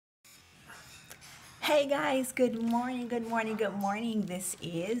Hey guys, good morning, good morning, good morning. This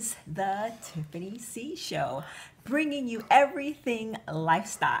is the Tiffany C Show, bringing you everything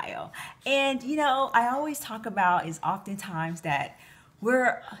lifestyle. And I always talk about is oftentimes that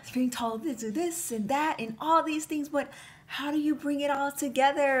we're being told to do this and that and all these things, but how do you bring it all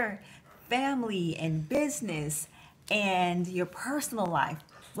together? Family and business and your personal life.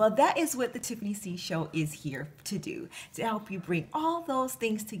 Well, that is what the Tiffany C Show is here to do, to help you bring all those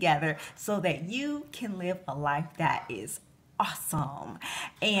things together so that you can live a life that is awesome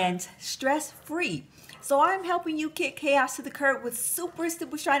and stress free. So I'm helping you kick chaos to the curb with super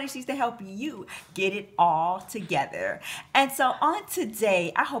simple strategies to help you get it all together. And so on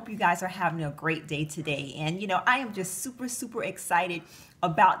today, I hope you guys are having a great day today. And I am just super excited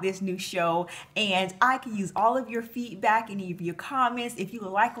about this new show, and I can use all of your feedback, any of your comments. If you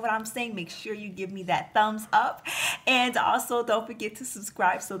like what I'm saying, make sure you give me that thumbs up, and also don't forget to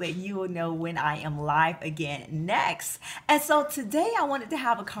subscribe so that you will know when I am live again next. And so today I wanted to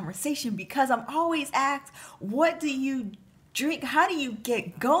have a conversation because I'm always asked, what do you drink? How do you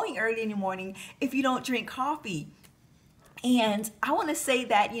get going early in the morning if you don't drink coffee? And I want to say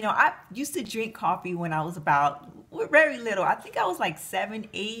that, I used to drink coffee when I was about very little. I think I was like 7,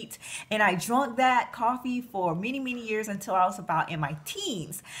 8, and I drank that coffee for many years until I was about in my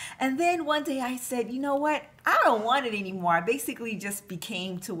teens. And then one day I said, you know what? I don't want it anymore. I basically just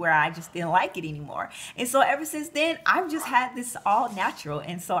became to where I just didn't like it anymore. And so ever since then, I've just had this all natural.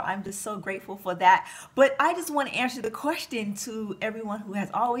 And so I'm just so grateful for that. But I just want to answer the question to everyone who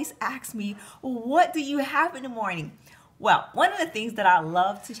has always asked me, well, what do you have in the morning? Well, one of the things that I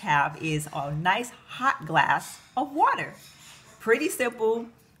love to have is a nice hot glass of water. Pretty simple.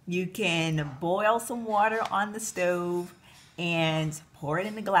 You can boil some water on the stove and pour it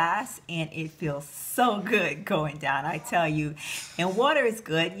in the glass, and it feels so good going down, I tell you. And water is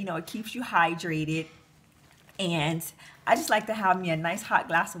good, it keeps you hydrated. And I just like to have me a nice hot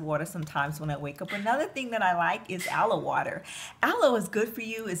glass of water sometimes when I wake up. Another thing that I like is aloe water. Aloe is good for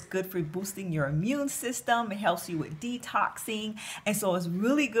you. It's good for boosting your immune system. It helps you with detoxing. And so it's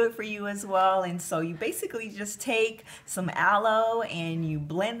really good for you as well. And so you basically just take some aloe and you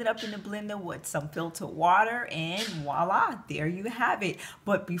blend it up in the blender with some filtered water, and voila, there you have it.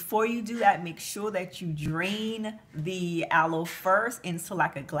 But before you do that, make sure that you drain the aloe first into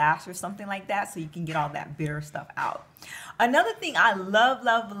like a glass or something like that so you can get all that bitter stuff out. Another thing I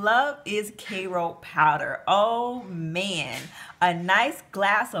love is Karo powder. Oh man, a nice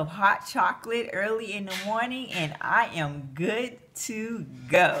glass of hot chocolate early in the morning and I am good to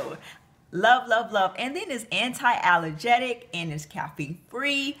go. Love. And then it's anti-allergenic and it's caffeine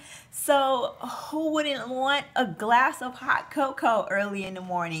free. So who wouldn't want a glass of hot cocoa early in the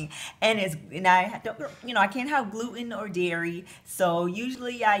morning? And I don't, I can't have gluten or dairy. So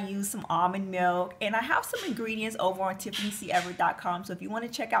usually I use some almond milk, and I have some ingredients over on tiffanyceverett.com. So if you want to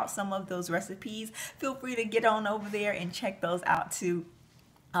check out some of those recipes, feel free to get on over there and check those out too.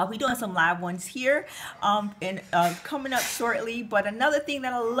 I'll be doing some live ones here and coming up shortly. But another thing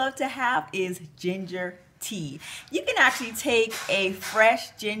that I love to have is ginger tea. You can actually take a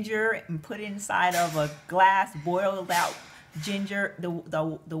fresh ginger and put it inside of a glass, boiled out ginger,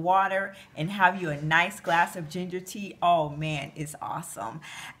 the water, and have you a nice glass of ginger tea. Oh man, it's awesome.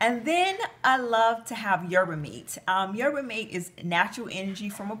 And then I love to have yerba mate. Yerba mate is natural energy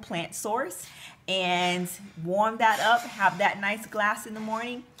from a plant source, and warm that up, have that nice glass in the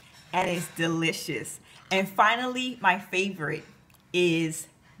morning, and it's delicious. And finally, my favorite is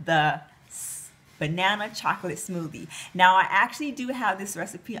the banana chocolate smoothie. Now I actually do have this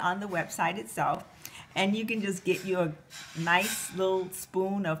recipe on the website itself, and you can just get you a nice little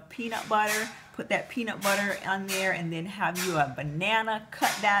spoon of peanut butter, put that peanut butter on there, and then have you a banana,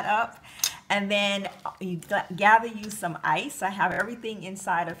 cut that up, and then you gather you some ice. I have everything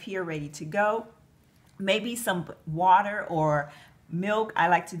inside of here ready to go. Maybe some water or milk. I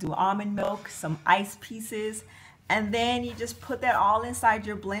like to do almond milk, some ice pieces, and then you just put that all inside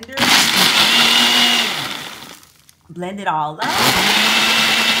your blender. Blend it all up.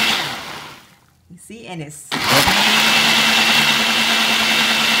 You see, and it's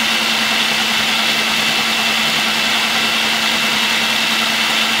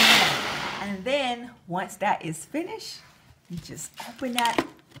and then once that is finished, you just open that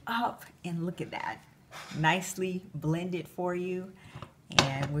up and look at that. Nicely blended for you.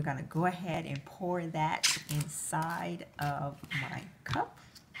 And we're gonna go ahead and pour that inside of my cup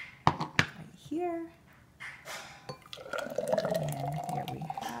right here. And here we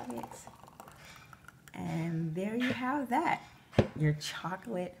have it. And there you have that, your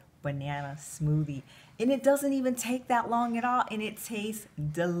chocolate banana smoothie. And it doesn't even take that long at all, and it tastes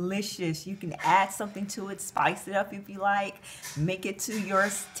delicious. You can add something to it, spice it up if you like, make it to your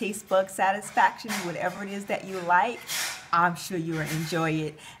taste bud satisfaction, whatever it is that you like. I'm sure you will enjoy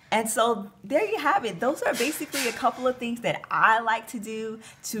it. And so there you have it. Those are basically a couple of things that I like to do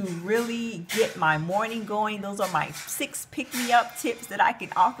to really get my morning going. Those are my 6 pick-me-up tips that I can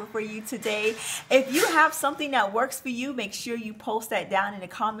offer for you today. If you have something that works for you, make sure you post that down in the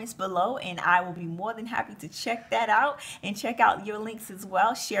comments below, and I will be more than happy to check that out and check out your links as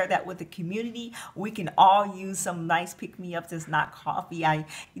well. Share that with the community. We can all use some nice pick-me-ups that's not coffee.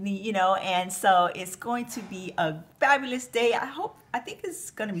 And so it's going to be a fabulous day. I think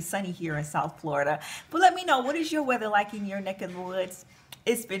it's going to be sunny here in South Florida. But let me know, what is your weather like in your neck of the woods?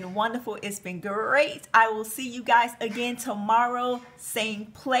 It's been wonderful. It's been great. I will see you guys again tomorrow, same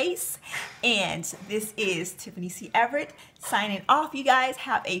place. And this is Tiffany C. Everett signing off. You guys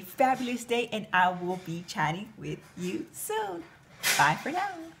have a fabulous day, and I will be chatting with you soon. Bye for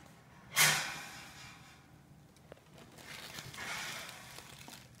now.